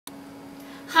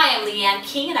Hi, I'm Leann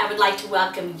King, and I would like to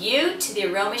welcome you to the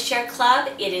AromaShare Club.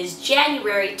 It is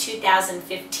January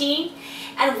 2015,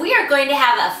 and we are going to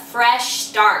have a fresh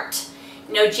start.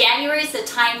 You know, January is the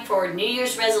time for New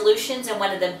Year's resolutions, and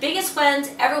one of the biggest ones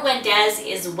everyone does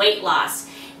is weight loss.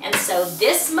 And so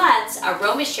this month's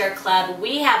AromaShare Club,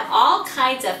 we have all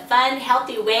kinds of fun,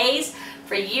 healthy ways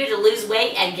for you to lose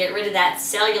weight and get rid of that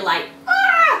cellulite.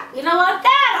 We don't want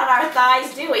that on our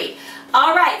thighs, do we?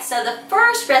 All right, so the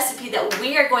first recipe that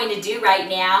we are going to do right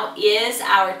now is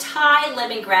our Thai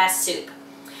lemongrass soup.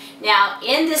 Now,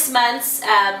 in this month's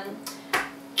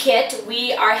kit,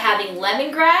 we are having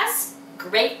lemongrass,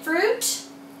 grapefruit,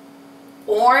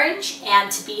 orange,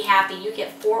 and to be happy, you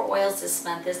get 4 oils this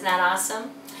month. Isn't that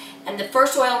awesome? And the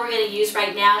first oil we're going to use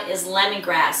right now is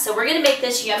lemongrass. So we're going to make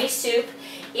this yummy soup.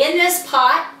 In this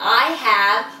pot, I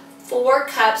have 4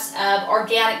 cups of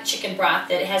organic chicken broth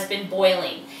that has been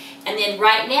boiling. And then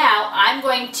right now, I'm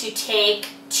going to take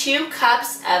 2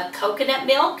 cups of coconut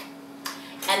milk.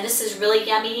 And this is really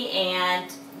yummy.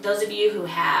 And those of you who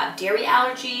have dairy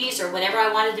allergies or whatever,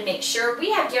 I wanted to make sure.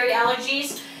 We have dairy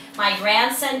allergies. My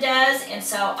grandson does. And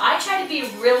so I try to be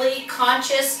really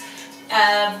conscious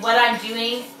of what I'm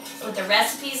doing with the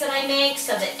recipes that I make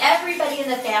so that everybody in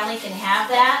the family can have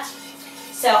that.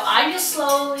 So I'm just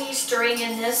slowly stirring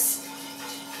in this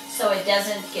so it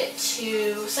doesn't get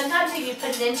too, sometimes if you put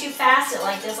it in too fast, it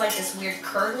does this weird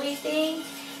curdly thing.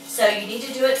 So you need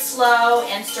to do it slow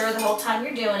and stir the whole time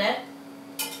you're doing it.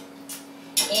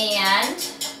 And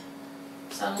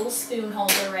so a little spoon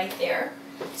holder right there.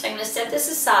 So I'm going to set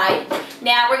this aside.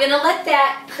 Now we're going to let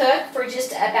that cook for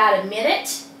just about a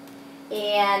minute.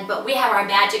 But we have our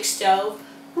magic stove.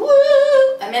 Woo!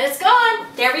 A minute's gone.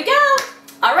 There we go.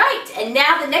 All right. And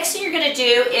now the next thing you're going to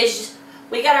do is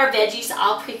we got our veggies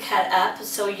all pre-cut up,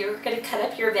 so you're going to cut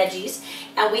up your veggies.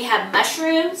 And we have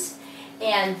mushrooms,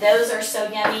 and those are so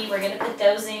yummy. We're going to put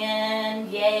those in.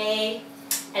 Yay.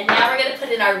 And now we're going to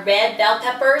put in our red bell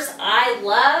peppers. I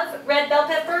love red bell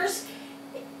peppers.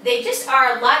 They just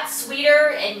are a lot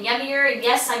sweeter and yummier. And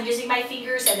yes, I'm using my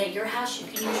fingers, and at your house you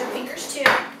can use your fingers too.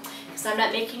 Because I'm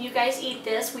not making you guys eat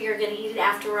this. We are going to eat it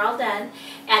after we're all done.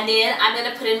 And then I'm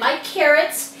going to put in my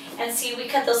carrots. And see, we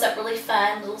cut those up really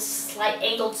fun, little slight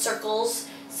angled circles.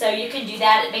 So you can do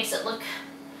that. It makes it look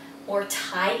more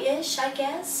Thai-ish, I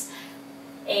guess.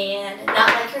 And not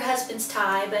like your husband's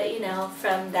Thai, but you know,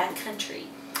 from that country.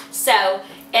 So,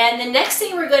 and the next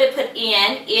thing we're going to put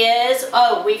in is,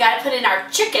 we got to put in our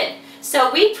chicken. So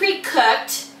we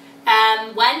pre-cooked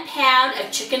 1 pound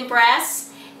of chicken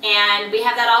breasts. And we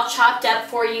have that all chopped up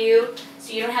for you.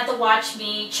 So you don't have to watch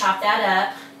me chop that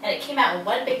up. And it came out in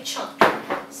one big chunk.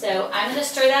 So I'm going to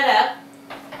stir that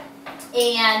up.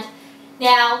 And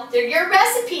now your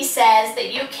recipe says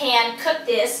that you can cook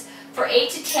this for 8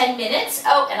 to 10 minutes.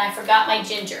 Oh, and I forgot my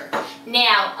ginger.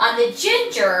 Now on the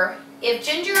ginger,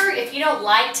 if you don't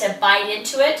like to bite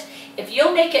into it, if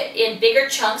you'll make it in bigger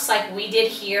chunks like we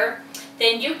did here,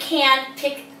 then you can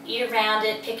eat around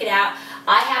it, pick it out.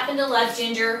 I happen to love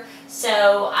ginger,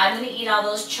 so I'm going to eat all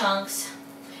those chunks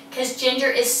because ginger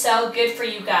is so good for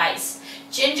you guys.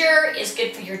 Ginger is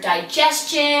good for your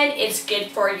digestion, it's good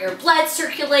for your blood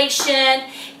circulation.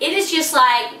 It is just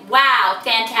like, wow,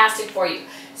 fantastic for you.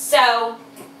 So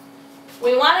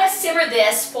we want to simmer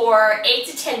this for 8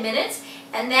 to 10 minutes,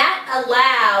 and that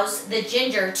allows the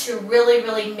ginger to really,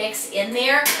 really mix in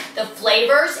there, the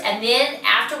flavors, and then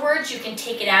afterwards you can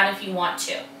take it out if you want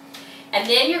to. And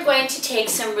then you're going to take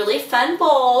some really fun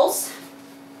bowls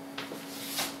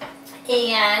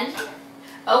and,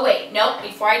 oh wait, nope,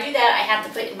 before I do that I have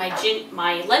to put in my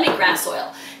lemongrass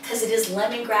oil because it is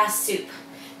lemongrass soup.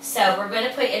 So we're going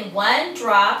to put in 1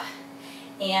 drop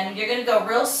and you're going to go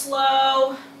real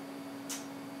slow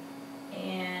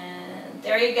and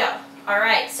there you go.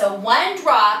 Alright, so 1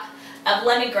 drop of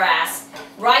lemongrass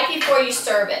right before you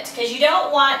serve it because you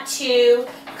don't want to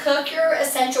cook your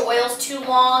essential oils too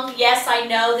long. Yes, I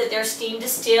know that they're steam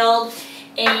distilled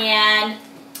and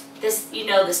this, you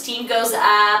know, the steam goes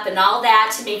up and all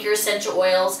that to make your essential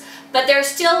oils, but there's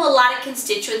still a lot of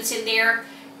constituents in there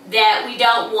that we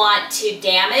don't want to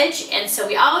damage, and so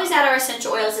we always add our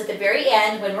essential oils at the very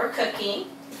end when we're cooking.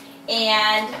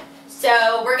 And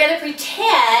so we're going to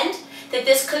pretend that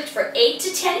this cooked for 8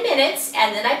 to 10 minutes,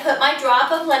 and then I put my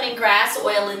drop of lemongrass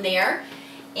oil in there.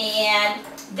 And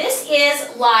this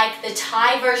is like the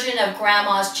Thai version of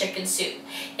Grandma's chicken soup.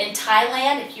 In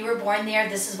Thailand, if you were born there,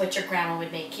 this is what your grandma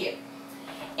would make you.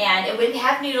 And it wouldn't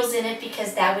have noodles in it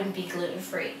because that wouldn't be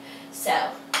gluten-free.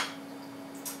 So,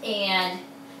 and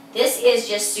This is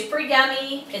just super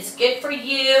yummy. It's good for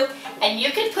you. And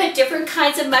you can put different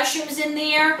kinds of mushrooms in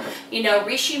there. You know,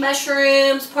 reishi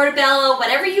mushrooms, portobello,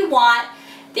 whatever you want.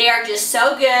 They are just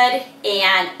so good.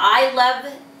 And I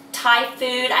love Thai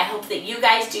food. I hope that you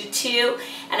guys do too.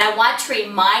 And I want to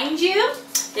remind you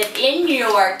that in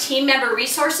your team member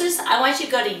resources, I want you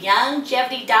to go to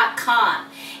youngevity.com.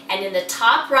 And in the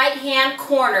top right hand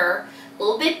corner, a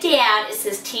little bit down, it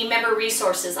says Team Member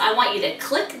Resources. I want you to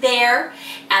click there,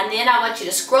 and then I want you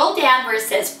to scroll down where it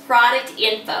says Product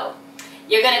Info.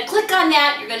 You're going to click on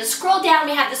that, you're going to scroll down,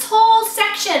 we have this whole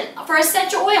section for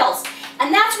essential oils.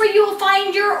 And that's where you will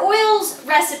find your oils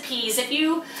recipes if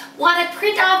you want to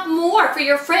print off more for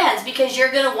your friends, because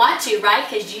you're going to want to, right?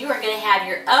 Because you are going to have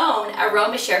your own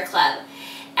AromaShare Club.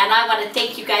 And I want to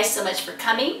thank you guys so much for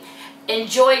coming.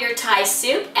 Enjoy your Thai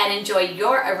soup and enjoy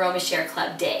your AromaShare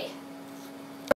Club day.